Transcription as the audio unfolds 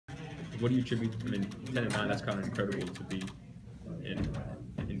What do you attribute? I mean, 10-9. That's kind of incredible to be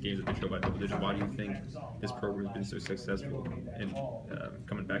in games that they show by double digits. Why do you think this program has been so successful in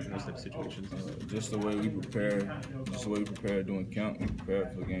coming back in those type of situations? Just the way we prepare, doing camp. We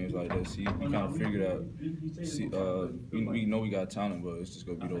prepare for games like this. We kind of figured out. We know we got talent, but it's just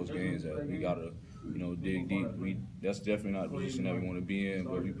gonna be those games that we gotta, dig deep. That's definitely not the position that we want to be in,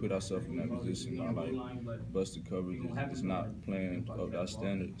 but we put ourselves in that position. Not like busted coverage. It's not playing up that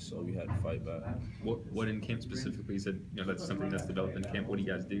standard, so we had to fight back. What in camp specifically? You said that's something that's developed in camp. What do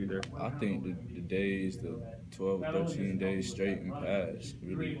you guys do there? I think the days, the 12 or 13 days straight and pass,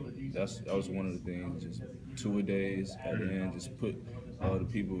 really, that was one of the things. Just 2-a-days at the end, just put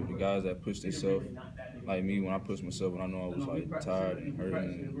the guys that push themselves, like me, when I pushed myself, when I know I was like tired and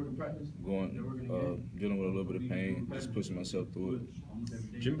hurting and dealing with a little bit of pain, just pushing myself through it.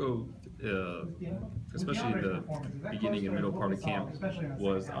 Jimbo, especially in the beginning and middle part of camp,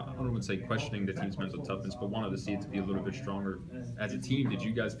 was, I don't want to say questioning the team's mental toughness, but wanted to see it to be a little bit stronger. As a team, did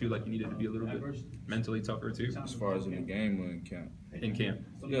you guys feel like you needed to be a little bit mentally tougher too? As far as in the game or in camp? In camp.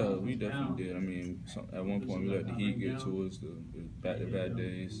 Yeah, we definitely did. I mean, at one point we let the heat get to us, the bad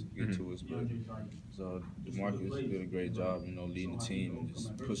days get to us, but so Marquez did a great job, leading the team and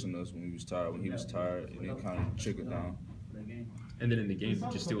just pushing us when we was tired, when he was tired, and then kind of trickled down. And then in the game,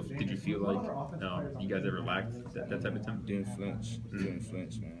 did you feel like you guys ever lacked that type of tempo? Didn't flinch. Didn't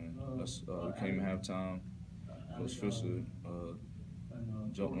flinch, man. We came in halftime. Coach Fisher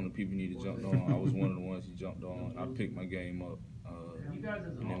jumped on the people he needed jumped on. I was one of the ones he jumped on. I picked my game up.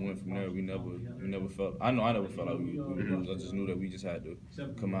 And then went from there. We never felt. I never felt like we would lose. I just knew that we just had to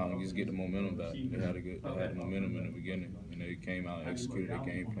come out and just get the momentum back. They had the momentum in the beginning, and they came out and executed their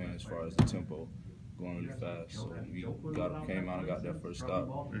game plan as far as the tempo going really fast. So we came out and got that first stop.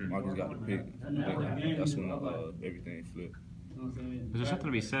 Marcus got the pick. That's when everything flipped. There's something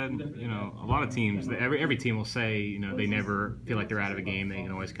to be said. A lot of teams, every team will say, they never feel like they're out of a game. They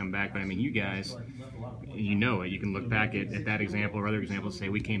can always come back. But I mean, you guys, it. You can look back at that example or other examples and say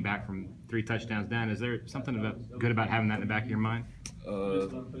we came back from 3 touchdowns down. Is there something good about having that in the back of your mind?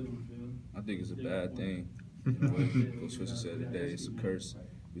 I think it's a bad thing. What Coach Fisher said today, it's a curse.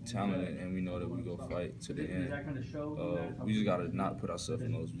 We're talented and we know that we go fight to the end. We just gotta not put ourselves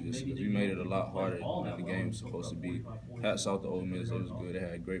in those positions. We made it a lot harder than the game was supposed to be. Hats off to Ole Miss, it was good. They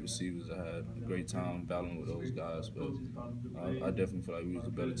had great receivers. I had a great time battling with those guys, but I definitely feel like we was a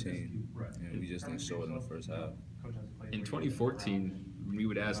better team, and we just didn't show it in the first half. In 2014, we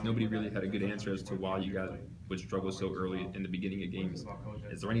would ask, nobody really had a good answer as to why you guys would struggle so early in the beginning of games.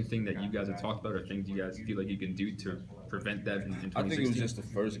 Is there anything that you guys have talked about or things you guys feel like you can do to prevent that in 2016? I think it was just the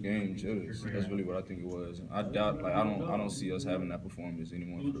first game jitters. That's really what I think it was. I doubt, I don't see us having that performance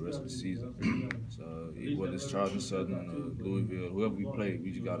anymore for the rest of the season. So whether it's Charleston Southern or Louisville, whoever we play,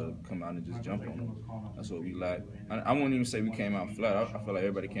 we just gotta come out and just jump on them. That's what we lack. I wouldn't even say we came out flat. I feel like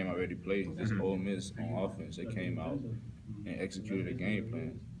everybody came out ready to play. Just Ole Miss on offense, they came out and executed a game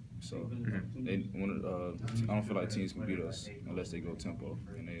plan. So I don't feel like teams can beat us unless they go tempo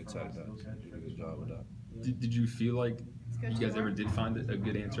and they attack that. They do a good job with that. Did you feel like you guys ever did find a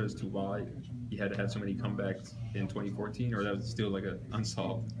good answer as to why you had to have so many comebacks in 2014, or that was still like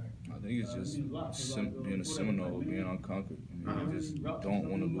unsolved? I think it's just being a Seminole, being unconquered. I mean, you just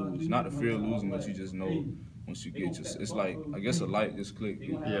don't want to lose. Not the fear of losing, but you just know once you get it's like, I guess a light just clicked. I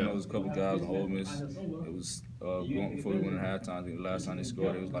know there's a couple guys on Ole Miss. It was going before we went at halftime. I think the last time they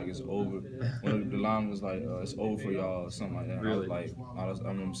scored, it was like, it's over. When the line was like, it's over for y'all, or something like that. Really? I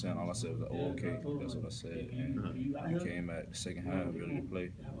remember saying, all I said was like, oh, okay. That's what I said. And we came back the second half ready to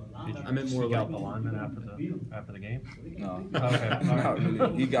play. I meant more like the lineman after the game. No, Okay. not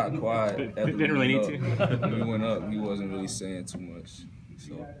really. He got quiet. Didn't really need to. When we went up, he wasn't really saying too much.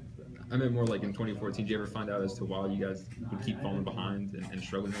 So. I meant more like in 2014. Did you ever find out as to why you guys would keep falling behind and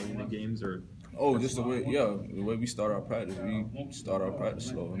struggling in the games, or? Oh, just the way we start our practice. We start our practice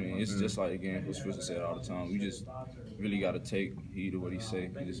slow. I mean, it's just like, again, Coach Fisher said all the time. We just really got to take heed of what he say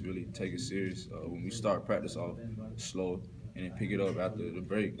and just really take it serious. When we start practice off slow and then pick it up after the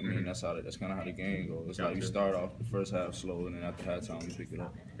break, I mean, that's kind of how the game goes. It's like we start off the first half slow, and then after halftime we pick it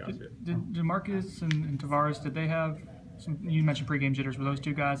up. Did Marcus and Tavares, did they have you mentioned pregame jitters? Were those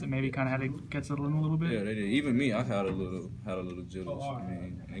two guys that maybe kind of had to get settled in a little bit? Yeah, they did. Even me, I had a little jitters. I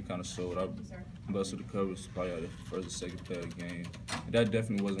mean, they kind of showed. I busted the covers probably out the first or second play of the game. And that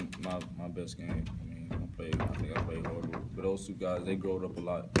definitely wasn't my best game. I mean, I think I played horrible. But those two guys, they growed up a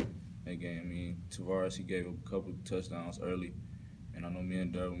lot that game. I mean, Tavares, he gave a couple touchdowns early. And I know me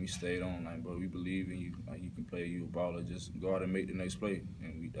and Derwin, we stayed on, like, bro, we believe in you. Like, you can play, you a baller. Just go out and make the next play.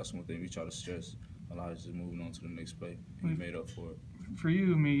 And that's one thing we try to stress. A lot is just moving on to the next play, and he made up for it. for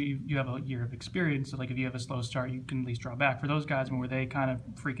you, I mean, you have a year of experience. So like if you have a slow start, you can at least draw back. For those guys, I mean, were they kind of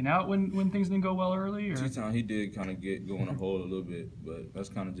freaking out when things didn't go well early? Or? T-Town, he did kind of go in a hole a little bit, but that's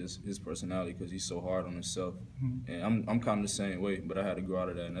kind of just his personality because he's so hard on himself. And I'm kind of the same way, but I had to grow out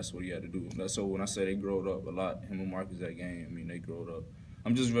of that, and that's what he had to do. So when I say they growed up a lot, him and Marcus that game, I mean, they growed up.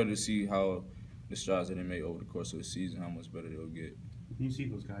 I'm just ready to see how the strides that they made over the course of the season, how much better they'll get. You see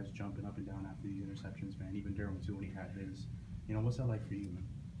those guys jumping up and down after these interceptions, man. Even Derwin too when he had his. You know, what's that like for you, man?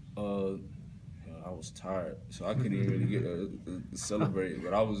 I was tired, so I couldn't even really get to celebrate.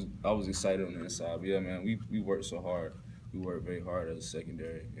 But I was excited on the inside. But yeah, man, we worked so hard. We worked very hard as a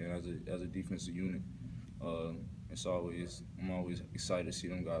secondary and as a defensive unit. I'm always excited to see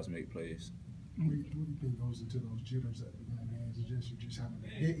them guys make plays. What do you think goes into those jitters at the beginning of games? Is it just you just haven't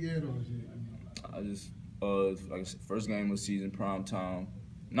hit yet, or is it? I just like I said, first game of the season, prime time.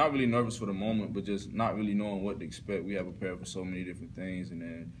 Not really nervous for the moment, but just not really knowing what to expect. We have prepared for so many different things, and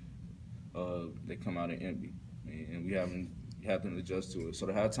then they come out and empty, and we haven't had to adjust to it. So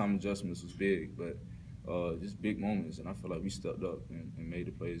the halftime adjustments was big, but just big moments, and I feel like we stepped up and made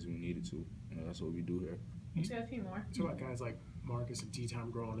the plays we needed to, and that's what we do here. A few more. Talk about guys like Marcus and T-Time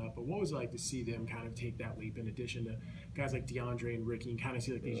growing up, but what was it like to see them kind of take that leap in addition to guys like DeAndre and Ricky, and kind of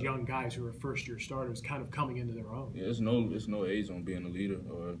see like these young guys who are first-year starters kind of coming into their own? Yeah, there's no age on being a leader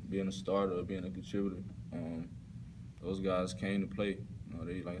or being a starter or being a contributor. Those guys came to play. You know,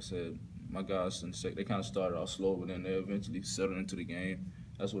 they, like I said, my guys, they kind of started off slow, but then they eventually settled into the game.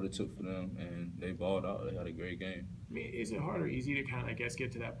 That's what it took for them, and they balled out. They had a great game. I mean, is it hard or easy to kind of, I guess,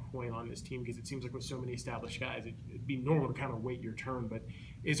 get to that point on this team? Because it seems like with so many established guys, it'd be normal to kind of wait your turn. But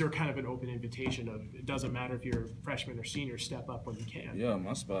is there kind of an open invitation of it doesn't matter if you're a freshman or senior, step up when you can? Yeah,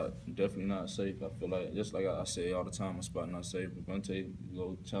 my spot definitely not safe. I feel like, just like I say all the time, my spot not safe. If Vontae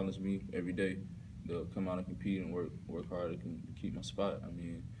go challenge me every day, they'll come out and compete and work hard to keep my spot. I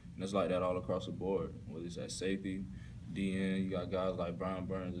mean, and it's like that all across the board, whether it's at safety, DN, you got guys like Brian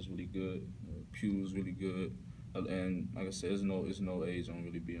Burns is really good, Pugh's really good, and like I said, there's no age on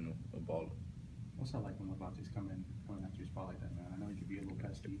really being a baller. What's that like when Lavante's coming after your spot like that, man? I know he could be a little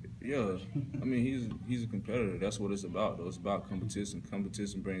pesky. Yeah, I mean he's a competitor. That's what it's about. Though. It's about competition.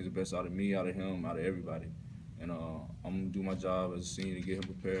 Competition brings the best out of me, out of him, out of everybody. And I'm gonna do my job as a senior to get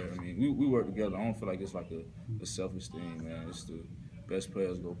him prepared. I mean, we work together. I don't feel like it's like a selfish thing, man. It's the best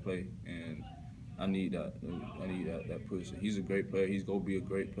players go play, and I need that. I need that push. He's a great player. He's gonna be a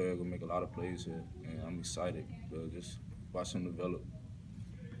great player. Gonna make a lot of plays here, and I'm excited to just watch him develop.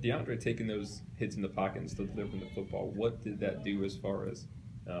 DeAndre taking those hits in the pocket and still delivering the football. What did that do as far as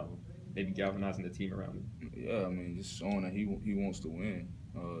maybe galvanizing the team around him? Yeah, I mean, just showing that he wants to win.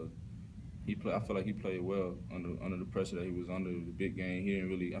 I feel like he played well under the pressure that he was under. The big game, he didn't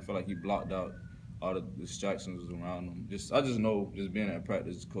really. I feel like he blocked out all the distractions around him. I just know, just being at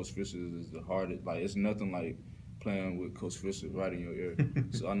practice, Coach Fisher is the hardest. Like, it's nothing like playing with Coach Fisher right in your ear.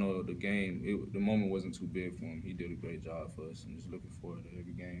 So I know the moment wasn't too big for him. He did a great job for us. I'm just looking forward to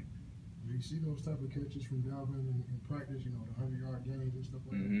every game. Do you see those type of catches from Dalvin in practice? You know, the 100-yard games and stuff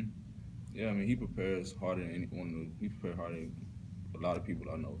like that. Yeah, I mean, he prepares harder than anyone. He prepares harder than a lot of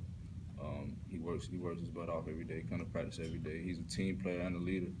people I know. He works his butt off every day. Kind of practice every day. He's a team player and a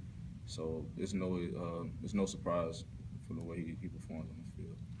leader. So there's no surprise for the way he performs on the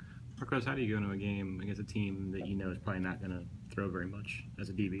field. Marquez, how do you go into a game against a team that you know is probably not going to throw very much as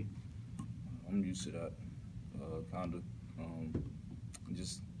a DB? I'm used to that, kind of.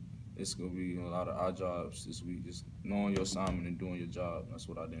 It's gonna be a lot of odd jobs this week. Just knowing your assignment and doing your job. That's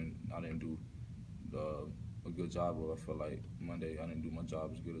what I didn't do a good job of. I feel like Monday I didn't do my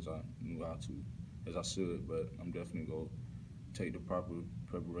job as good as I knew how to, as I should. But I'm definitely gonna take the proper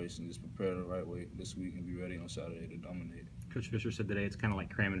preparation, just prepare the right way this week, and be ready on Saturday to dominate. Coach Fisher said today it's kind of like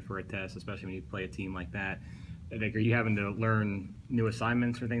cramming for a test, especially when you play a team like that. Like, are you having to learn new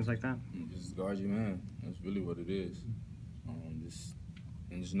assignments or things like that? Just guard your man. That's really what it is.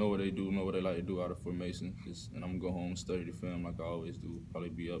 Just know what they do, know what they like to do out of formation. And I'm gonna go home and study the film like I always do. Probably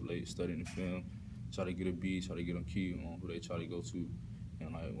be up late studying the film, try to get a beat, try to get a key on who they try to go to,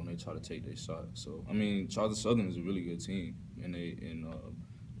 and like when they try to take their shot. So I mean, Charlotte Southern is a really good team, and they in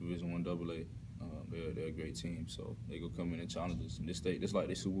Division I AA. They're a great team, so they go come in and challenge us. And this like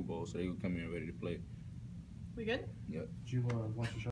their Super Bowl, so they go come in ready to play. We good? Yep. Did you want to show